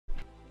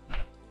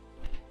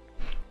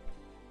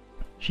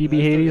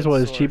Chibi Hades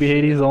was Chibi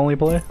Hades the only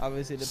play?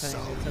 Obviously, depending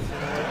on the attention.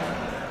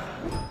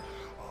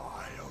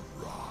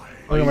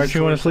 Look, Mark,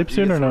 you want to sleep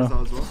soon or no?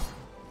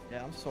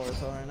 Yeah, I'm sore as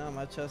hell right now.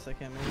 My chest, I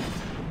can't move.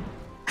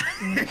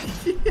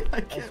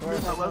 I can't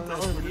move my left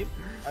arm.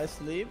 I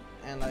sleep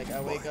and like I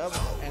wake up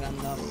and I'm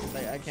numb.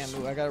 Like I can't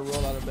move. I gotta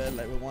roll out of bed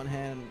like with one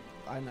hand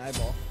and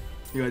eyeball.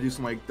 You gotta do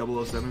some like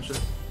 007 shit.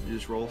 You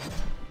just roll.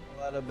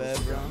 Roll out of bed,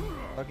 bro.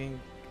 Fucking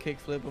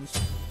kickflip them.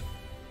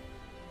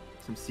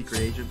 Some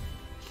secret agent.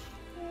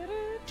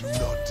 Do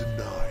not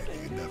deny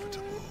the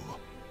inevitable.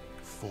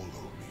 Follow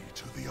me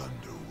to the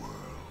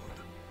underworld.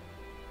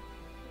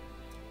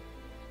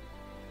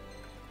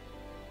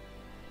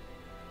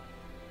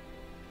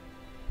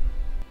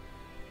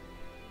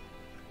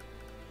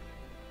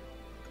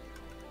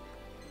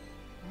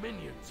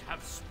 Minions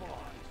have spawned.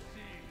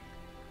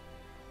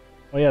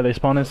 Oh yeah, they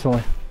spawn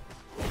instantly.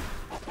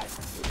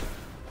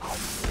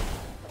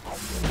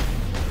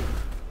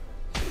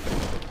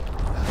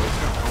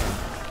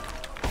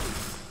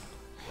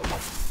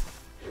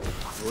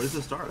 What is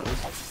the start of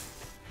this?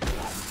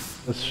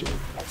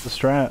 The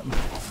strat.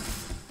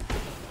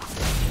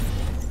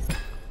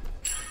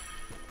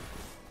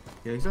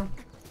 You think so?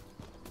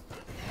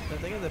 I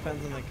think it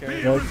depends on the character.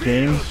 You know,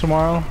 games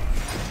tomorrow?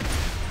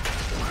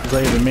 What does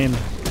that even mean?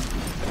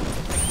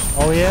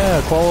 Oh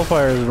yeah,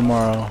 qualifiers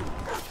tomorrow.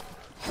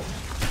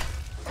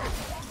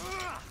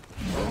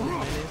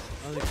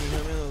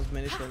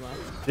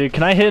 Dude,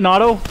 can I hit an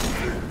auto?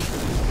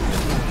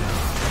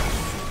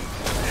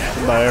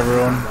 Bye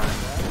everyone. I'm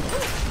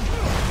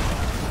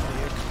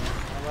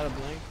about to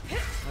blink.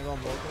 I'm going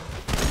Vulcan.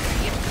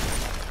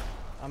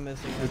 I'm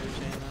missing every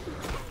chain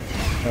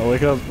now. Oh,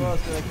 wake up. Bro,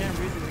 so I can't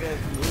read these guys.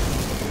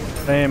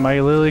 Same, I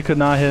literally could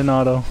not hit an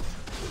auto.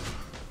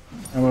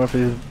 I'm going for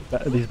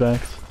these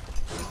backs.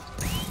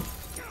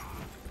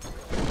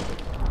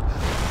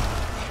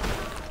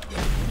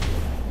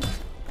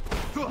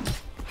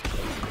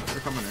 They're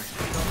coming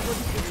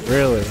there.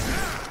 Really?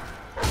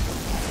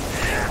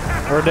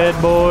 We're dead,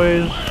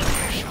 boys.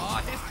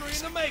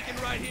 History in the making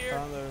right here.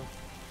 Found their...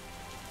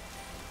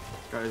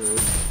 Guys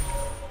are.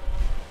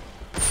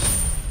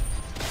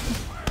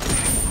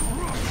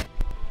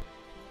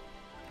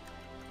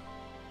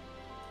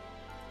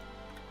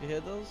 You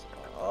hit those?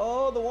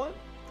 Oh, the one?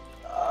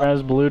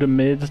 Raz blue to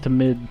mids to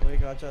mid. Wait,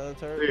 got you out of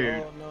the turret.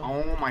 Dude, Oh, no.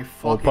 oh my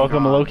Oh, fucking god.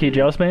 Pokemon low-key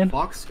Joust main?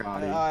 Fuck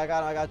Scotty. I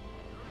got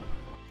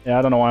Yeah,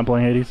 I don't know why I'm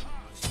playing Hades.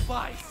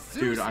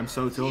 Dude, I'm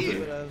so tilted.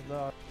 Good ass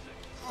dog.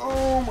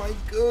 Oh my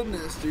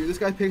goodness, dude. This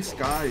guy picked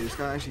Scotty. This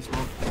guy actually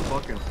smoked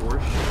fucking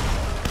horse shit.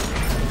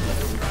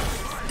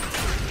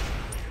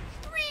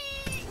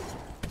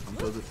 I'm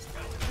tilted.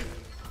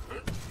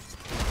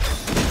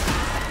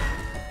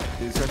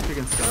 Dude, this guy's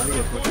picking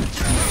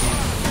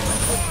Scotty.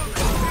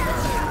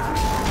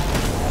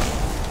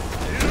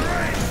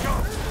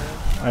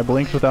 I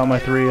blinked without my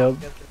 3 up.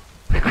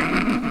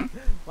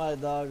 My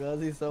dog,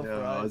 Ozzy's so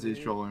fried. Ozzy's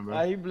trolling,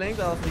 bro. He blinked,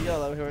 I was like,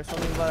 yo, like,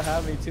 something's about to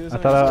happen too. I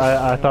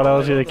thought I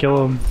was gonna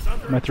kill him.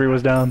 My 3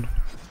 was down.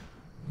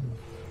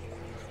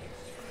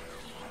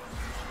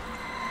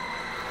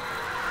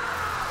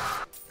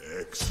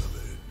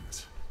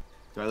 Excellent.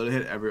 Dude, I literally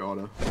hit every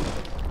auto.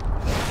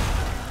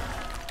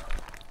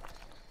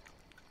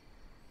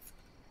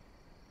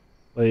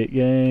 Late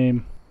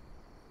game.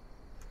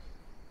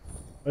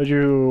 Would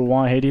you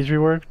want Hades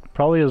reworked?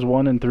 Probably as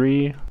 1 and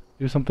 3.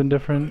 Do something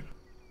different.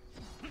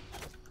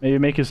 Maybe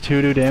make his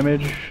 2 do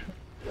damage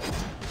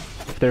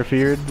if they're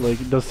feared. Like,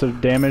 it does some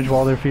damage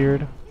while they're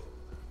feared.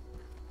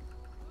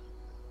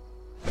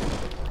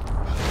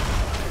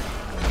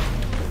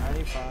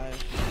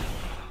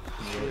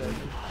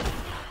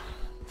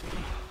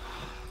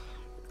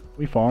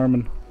 We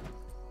farming.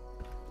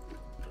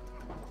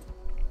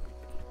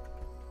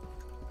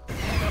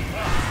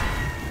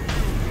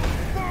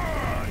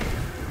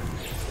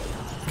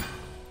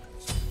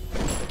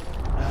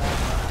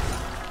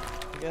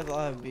 You guys all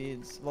have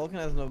beads. Vulcan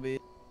has no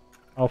beads.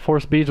 I'll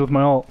force beads with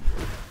my ult.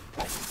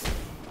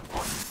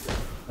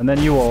 And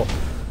then you ult.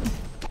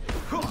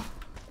 Or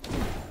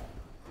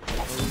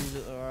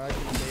I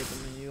can bait them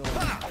and you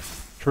ult.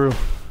 True.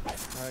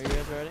 Alright, you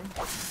guys ready?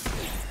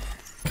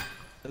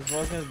 This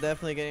Vulcan is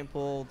definitely getting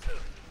pulled.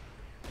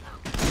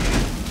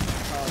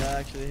 Oh, that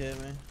actually hit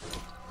me.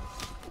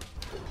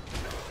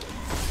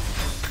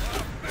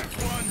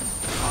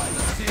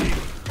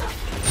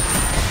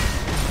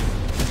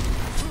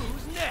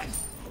 Who's next?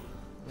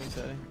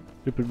 Resetting.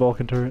 Stupid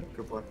Vulcan turret.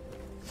 Good play.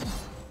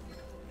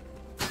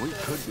 We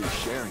could be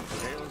sharing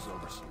tales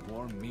over some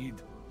warm mead.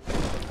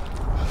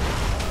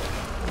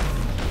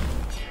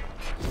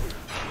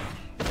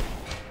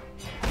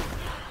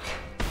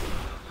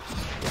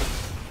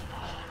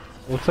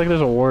 Looks like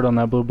there's a ward on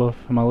that blue buff.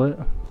 Am I lit?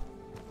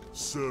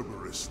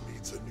 Cerberus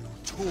needs a new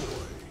toy.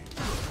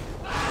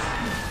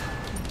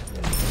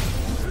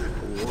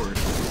 Lord.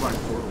 It's like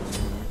portals.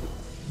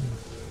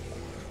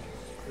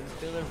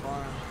 Steal their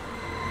farm.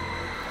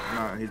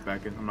 Nah, he's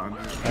back in. I'm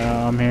not.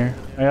 I'm here.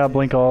 I got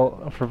blink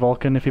ult for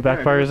Vulcan if he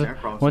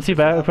backfires. Once he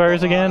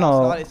backfires again,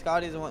 I'll.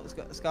 Scotty's the one.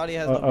 Scotty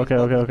has Oh, no okay,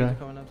 beads. okay, Those okay. beads are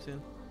coming up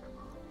soon.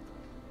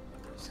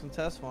 Just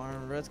contest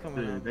farm. Red's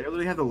coming Dude, up. they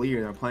literally have the lead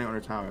and they're playing on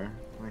their tower.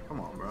 Like, come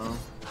on, bro. Oh,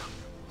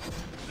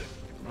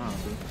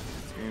 dude.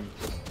 This game.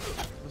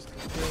 Just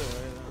kill it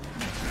right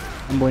then.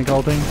 I'm blink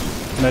ulting.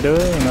 Can I do it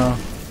or no? I'm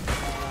just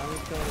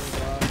killing the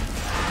block.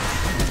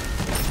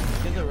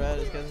 Get the red.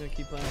 This guy's gonna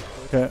keep playing.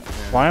 Okay.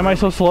 Why am I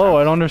so slow?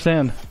 I don't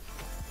understand.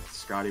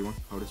 Scotty one.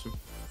 Otis one.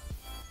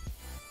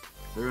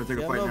 They're gonna take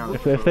a Yeah, fight no, now.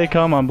 blue- If they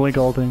come, I'm blink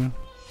ulting.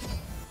 Yeah,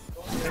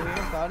 we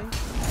got Scotty.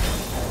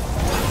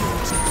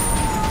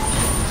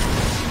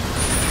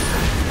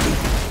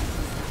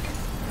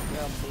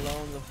 Got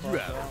blown the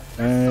fuck off.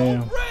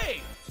 Damn.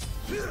 Ray!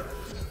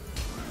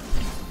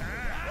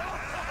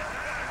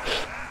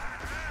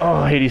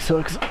 Oh, Hades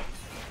sucks. You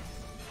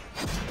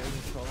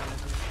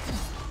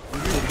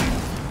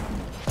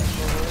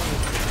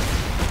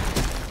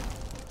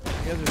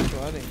guys are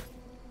sweating.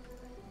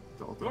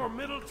 Your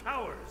middle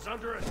tower is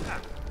under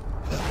attack.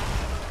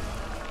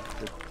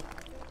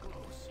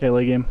 Okay,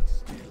 late game.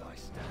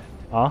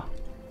 Ah?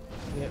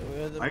 Yeah,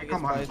 we're the I can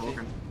come biggest behind fight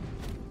Vulcan.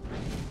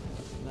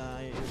 Nah,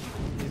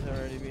 he's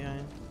already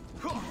behind.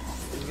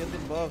 You get the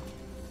buff.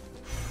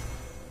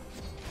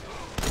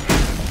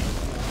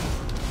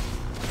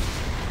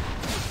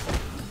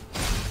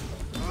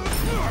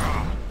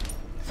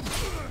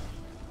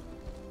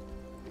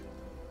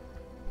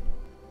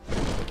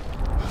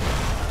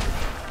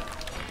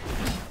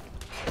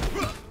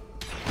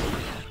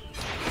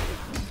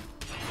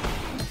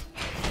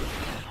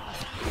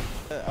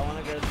 I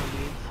wanna get some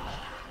leads.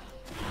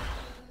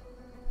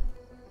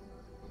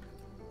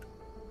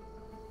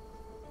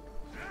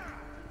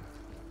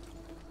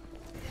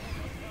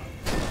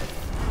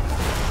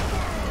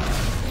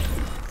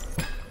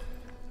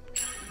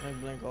 I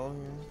blink all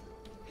here.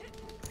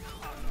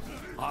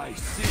 I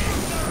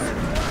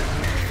see.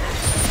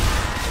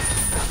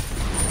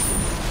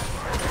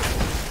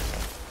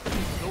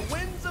 The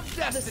winds of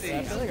destiny.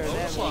 I feel like our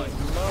damage Bloodline.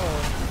 is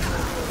low.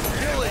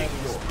 Killing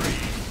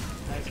spree.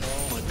 Nice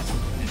roll.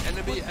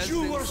 Enemy has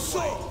been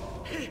slain.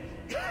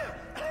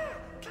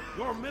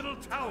 Your middle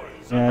tower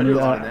is Yeah, I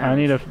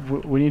need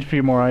we need a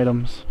few more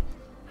items.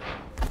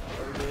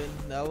 We're good.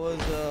 That was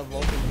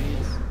Vulcan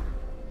beats.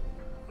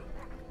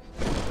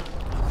 I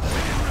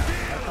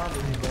found the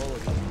Ebola.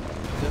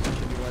 Definitely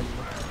should be right.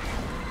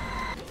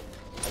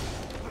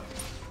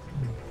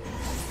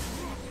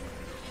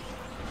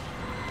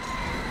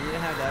 You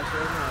didn't have dash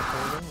right now, I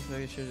told him. I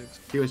think you should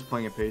He was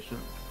playing it patient.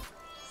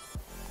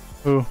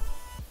 Who?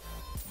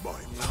 My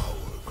as power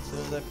soon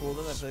as I pulled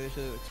him, I feel like it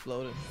should have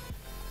exploded.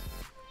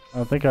 I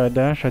don't think I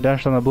dashed. I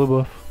dashed on the blue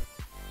buff.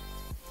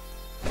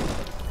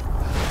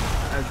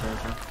 That's fair,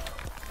 okay.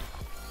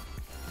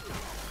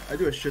 I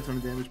do a shit ton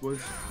of damage, boys.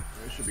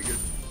 That should be good.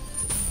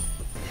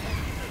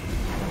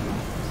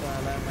 So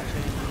I land my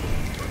chain.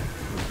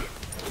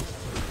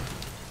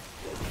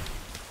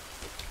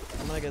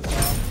 I'm gonna get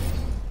top.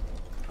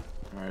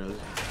 Alright,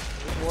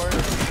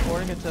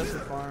 Ward can test the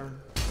farm.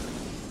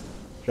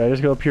 Should I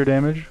just go pure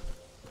damage?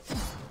 You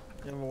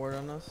have a ward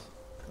on us?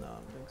 No, I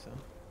don't think so.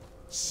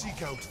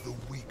 seek out the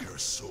weaker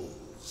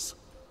souls.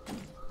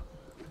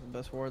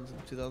 Best wards in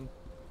 2000.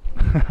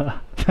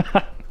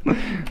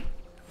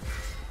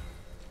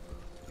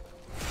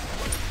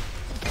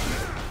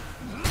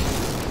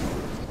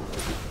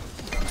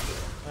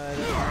 Alright,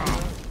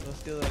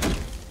 let's do that.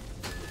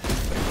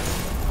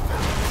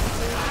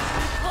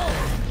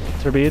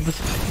 Sir beads.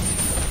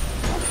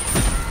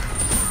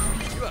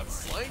 You have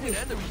slain an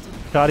enemy.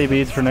 Scotty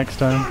beads for next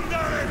time.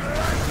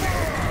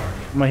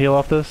 I'm gonna heal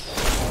off this.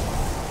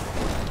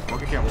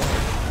 Vulcan can't walk.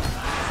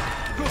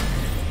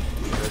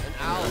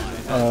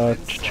 An ally.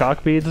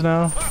 Chalk beads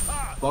now.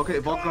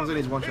 Vulcan comes in,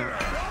 he's one shot. I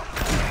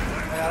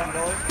got him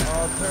both.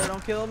 Oh, turret,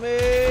 don't kill me!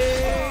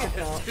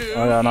 No. Two.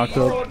 I got knocked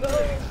up.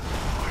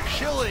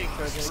 Killing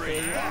Turret's gonna spree.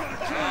 kill you.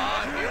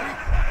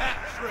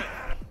 Patrick.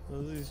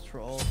 Those are these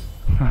trolls.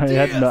 I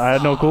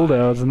had no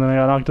cooldowns and then I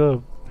got knocked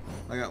up.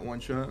 I got one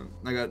shot.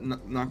 I got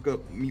knocked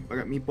up. I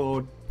got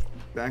meatballed,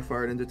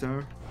 backfired into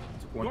tower.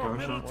 Took one Your tower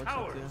middle shot.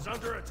 tower is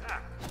under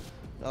attack.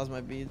 That was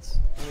my beads.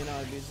 I mean, not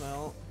my beads, my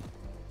ult.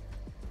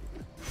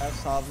 I have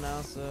Sob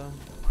now, so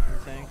I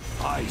tank.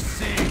 I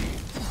see.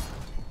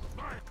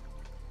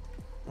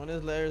 When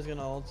his lair is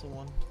gonna ult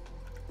someone.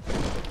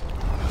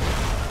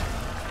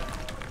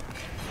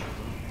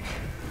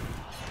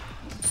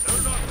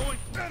 They're not going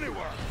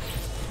anywhere.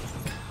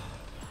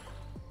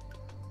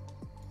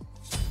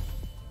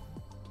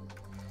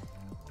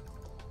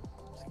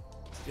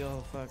 Steal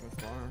the fucking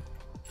farm.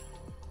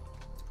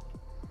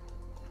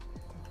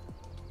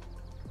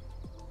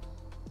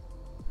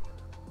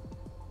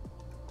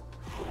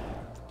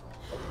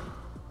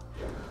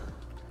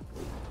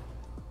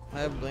 I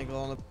have blink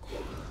on the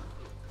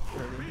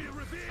 30.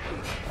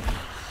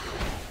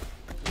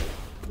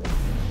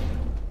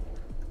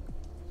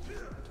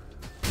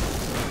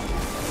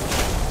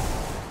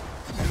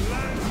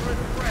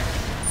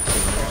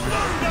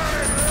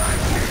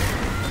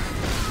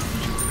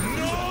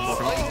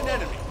 Slain an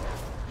enemy.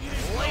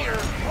 Later.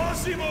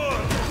 Possible.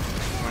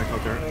 I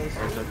caught there.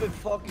 Oh, stupid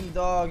fucking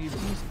dog, you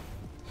piece.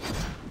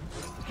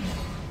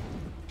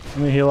 Let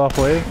me heal off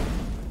wave.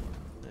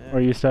 Or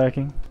are you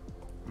stacking?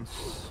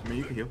 I mean,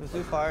 you can heal. Let's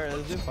do fire.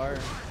 Let's do fire.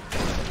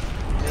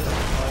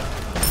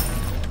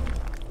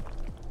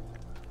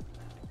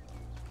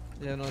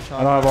 Yeah, no chop.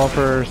 I don't have all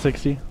for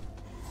 60.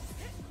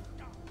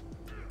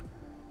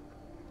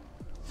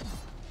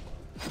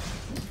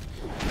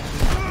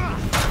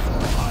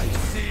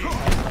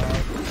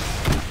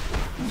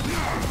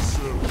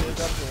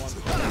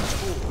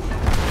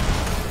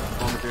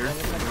 On the bear.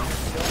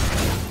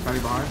 Scotty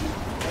behind.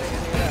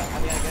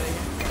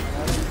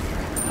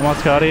 I'm on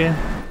Scotty. I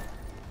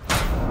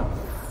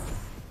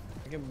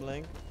can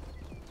blink.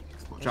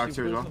 Jack's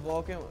here as well.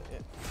 Vulcan.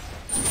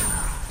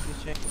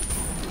 He's changed.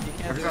 He I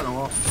can't do got it. no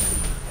wall.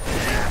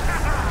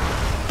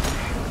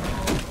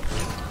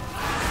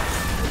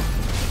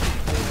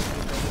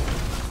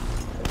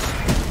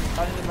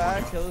 Out in the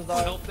back, kill his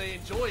I dog. hope they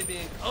enjoy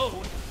being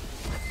owned.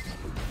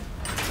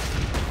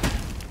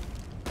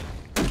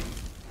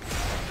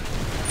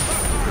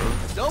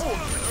 Double.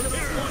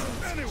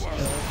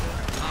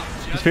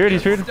 He's feared,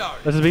 he's feared.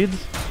 That's his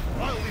beads.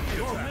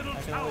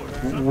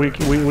 We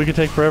could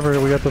take forever.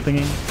 We got the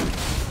thingy.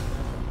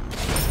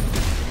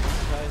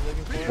 Guy's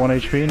looking for it. 1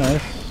 HP,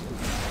 nice.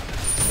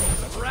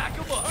 Rack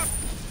 'em up.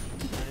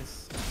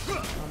 Nice.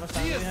 How much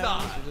time do we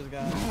have? We just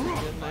got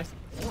good, nice.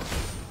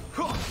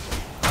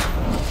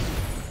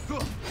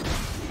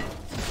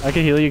 I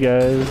can heal you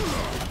guys.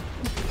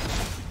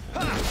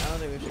 I don't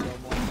think we should go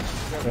more.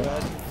 Grab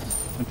red.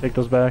 And take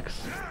those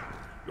backs.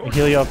 I can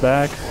heal you off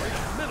back.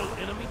 Middle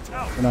enemy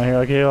tower. And I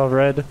can heal you off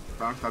red.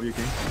 Back, have you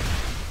king.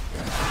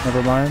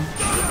 Never mind.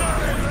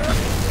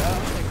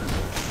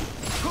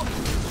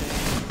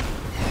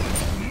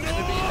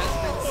 Enemy has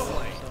been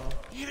slain.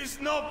 It is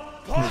not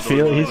He's,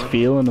 possible. he's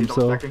feeling He's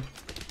double himself. stacking.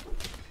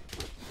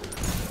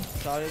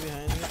 Saudi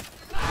behind you.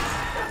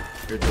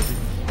 Here, Jesse.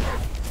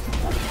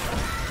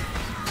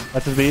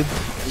 That's his beads.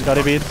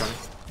 Scotty beads. 1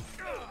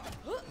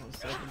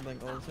 second,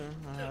 blink altar.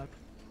 I have.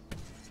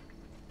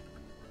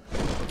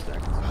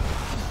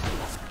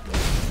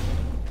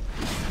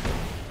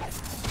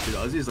 Dude,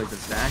 Ozzy is like the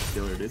stack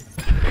stealer, dude.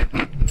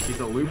 He's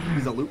a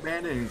loop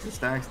bandit and he's a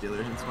stack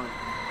stealer. It's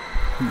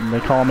fine. They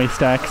call me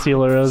Stack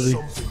Sealer Ozzy.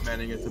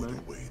 Manning it tonight.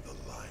 Away the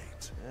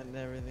light. And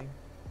everything.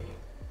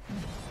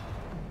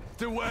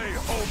 The way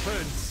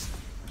opens.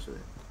 Actually,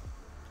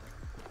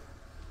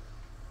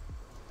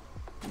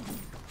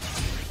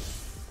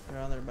 They're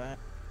on their back.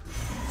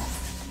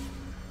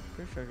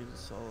 Pretty sure I could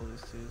just solo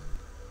these two.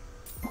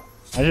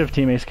 Imagine if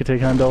teammates could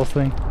take Heimdall's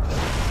thing.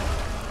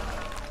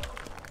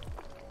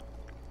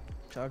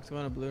 Chalk's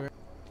going to blue.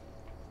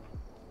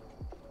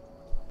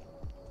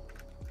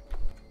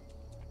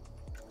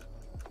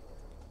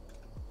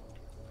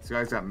 this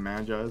guy's got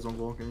Magi's on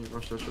Vulcan.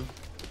 Rush that shit.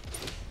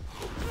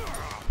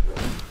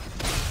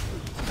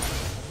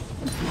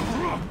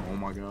 Oh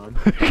my god.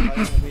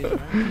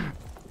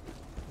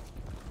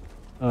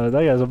 That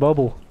guy's a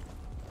bubble.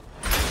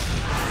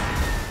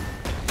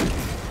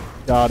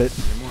 Got it.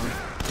 Any more?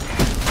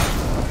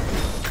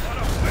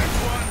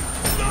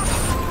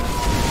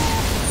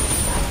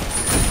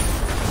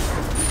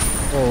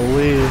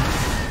 Holy.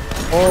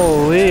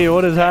 Holy,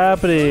 what is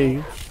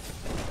happening?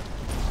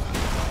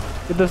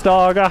 Get this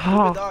dog. Kill the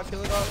Ah. dog,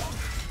 kill the dog.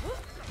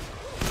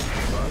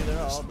 They're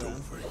all dead.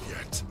 Over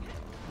yet.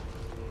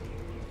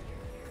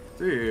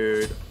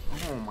 Dude.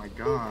 Oh my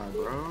god,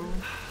 bro. I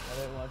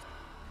didn't watch.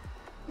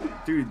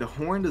 Dude, the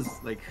horn is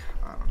like,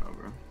 I don't know,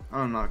 bro. I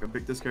don't know. I can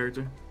pick this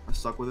character. I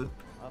suck with it.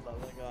 I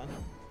love that gun.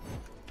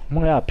 Oh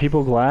my god,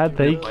 people glad.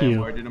 Thank Play it you.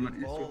 more, dude. I'm not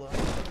used to Bola. it.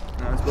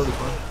 Nah, this build is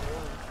fun.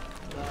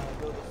 Nah,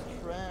 build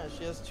is trash.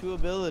 She has 2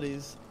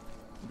 abilities.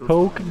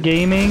 Coke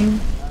Gaming.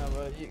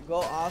 But you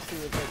go Aussie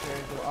with that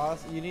character.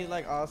 Aussie, you need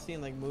like Aussie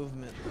and like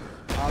movement.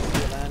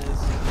 Aussie,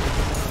 Atlantis.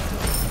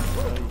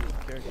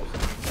 Characters.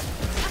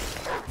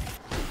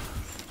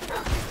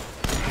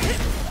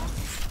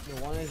 The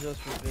one is just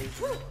for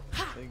vision.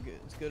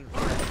 It's good.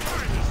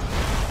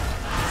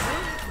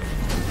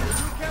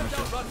 Can't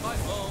outrun my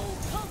foe.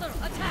 Shoulder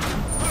attack!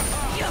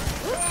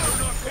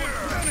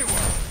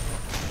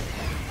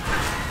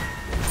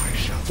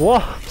 Whoa!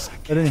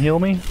 That didn't heal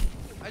me.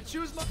 I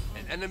choose my.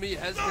 An enemy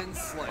has been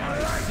slain.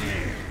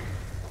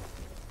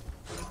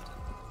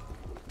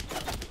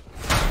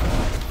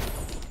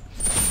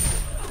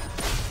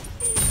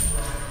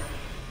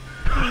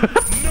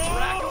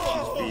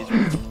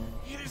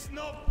 It is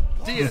not.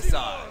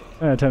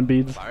 Deicide. 10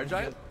 beads. Fire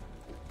giant.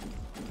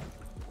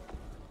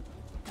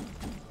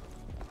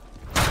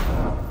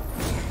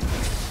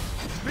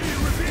 Be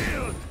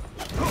revealed.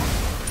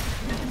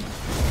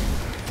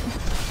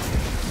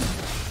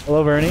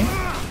 Hello, Bernie.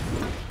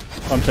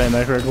 If I'm saying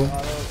that correctly.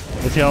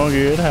 It's going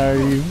good. How are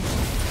you?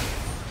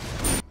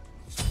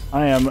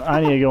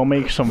 I need to go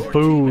make some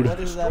food. What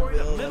is that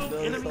build? That Middle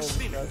build enemy is so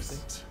Phoenix.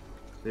 disgusting.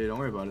 Dude, don't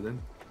worry about it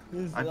then.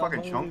 He's I not fucking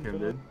hungry, chunked him,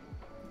 bro. dude.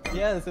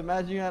 Yes,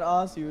 imagine you had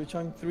Aussie. You would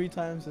chunk 3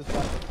 times as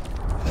fast.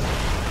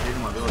 Gave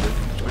him my build, dude.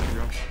 What you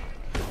got?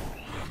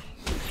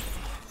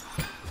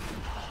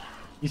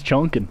 He's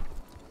chunking.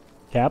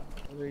 Cap.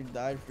 I already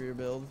died for your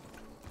build.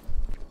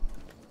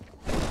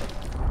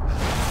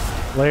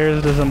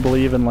 Layers doesn't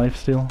believe in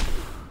lifesteal.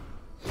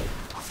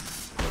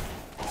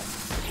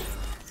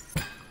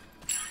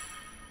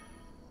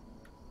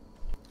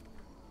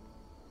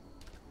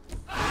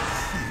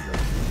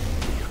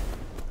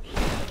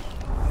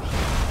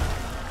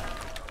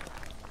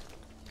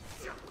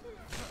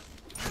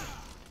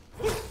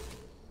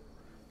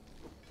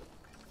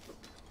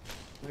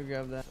 me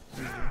grab that.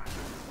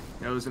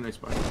 Yeah, it was a nice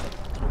spot.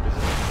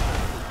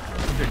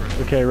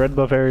 Okay, red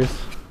buff Ares.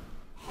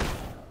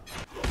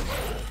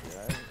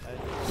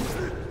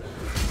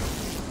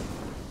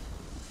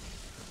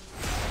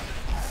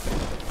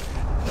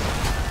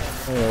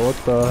 Yeah, what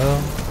the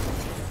hell?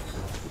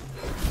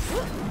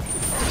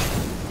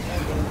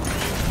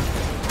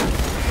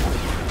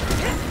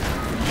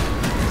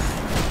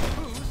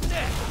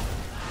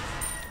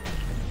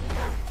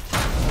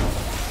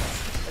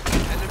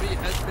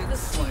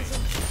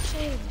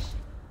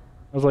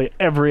 That was like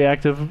every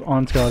active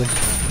on Scotty.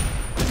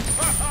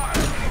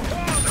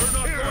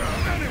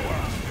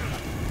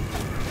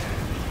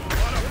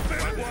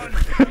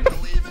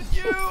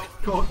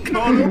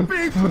 Caught a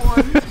big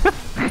one!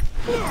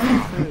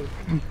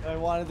 I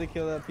wanted to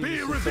kill that piece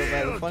so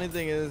bad. The funny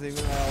thing is,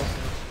 even though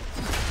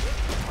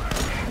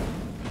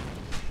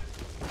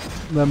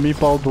That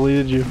meatball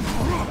deleted you.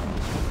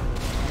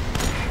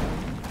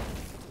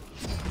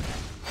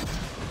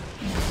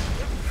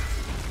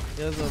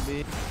 there's no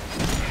beat.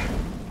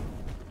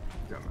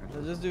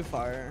 Let's just do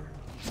fire.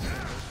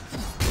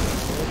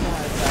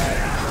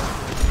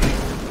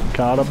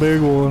 Caught a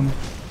big one.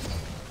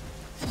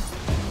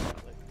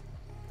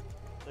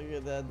 Look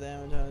at that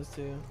damage on his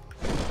 2.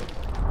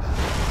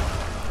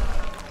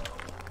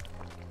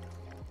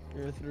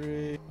 You're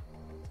 3.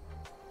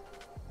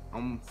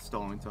 I'm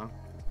stalling time.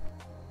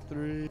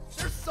 3.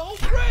 They're so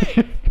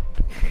brave!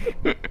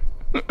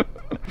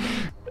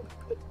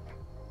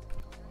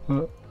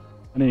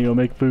 I need to go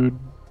make food.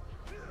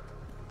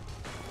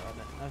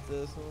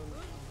 After this one,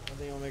 I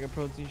think I'll make a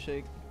protein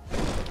shake.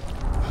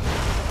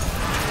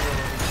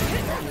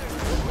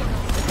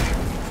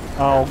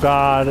 Oh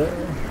god.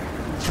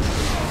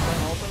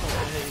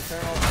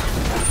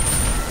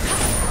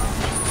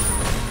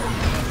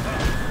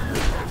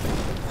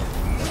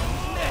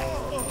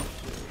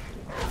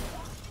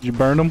 Did you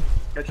burn him?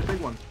 Catch a big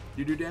one.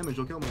 You do damage,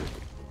 you'll kill me.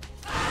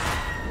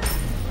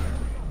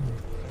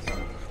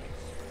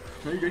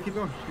 No, you're good. Keep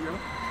going. Keep going.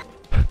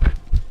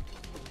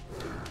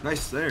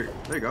 Nice. There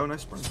you go.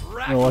 Nice sprint.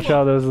 Yeah, watch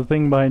out, there's a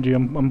thing behind you.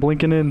 I'm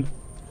blinking in.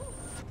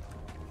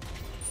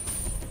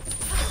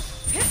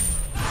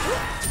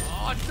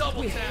 Oh,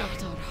 double We tap.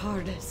 fought our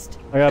hardest.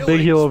 I got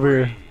big heal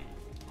over here.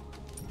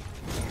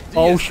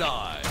 Oh,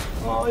 DSI.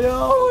 Oh,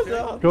 yo, what's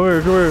up? Go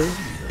here, go here.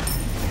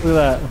 Look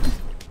at that.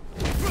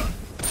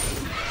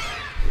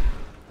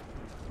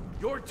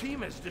 Your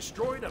team has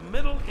destroyed a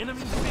middle enemy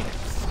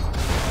base.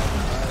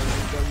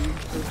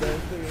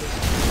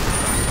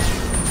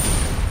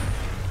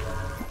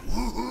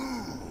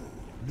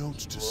 Note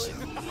to self.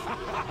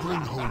 Bring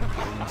home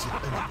bones of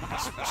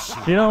enemies for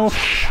sale. You know,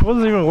 I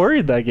wasn't even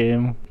worried that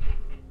game.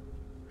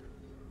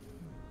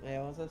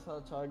 Yeah, once I saw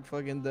Chog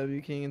fucking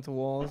W King into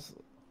walls,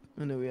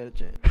 I knew we had a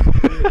chance.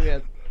 we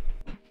had...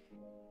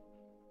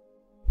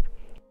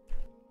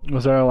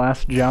 Was that our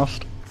last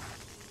joust?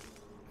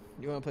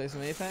 You wanna play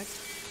some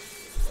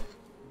Apex?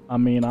 I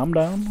mean, I'm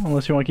down,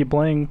 unless you want to keep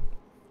playing.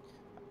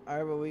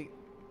 Alright, but we...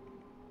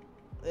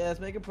 Yeah,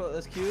 let's make a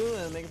let's queue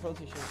and make a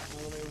protein shake. I'm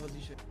gonna make a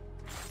protein shake.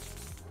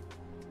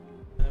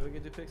 We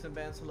can do picks and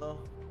ban slow.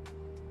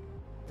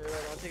 Here,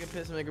 I'll take a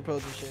piss and make a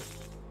protein shake.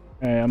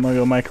 Alright, I'm gonna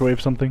go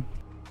microwave something.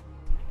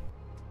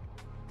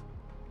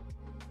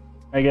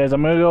 Alright guys,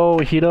 I'm gonna go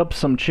heat up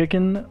some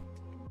chicken,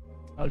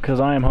 because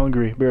I am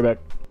hungry. Be right back.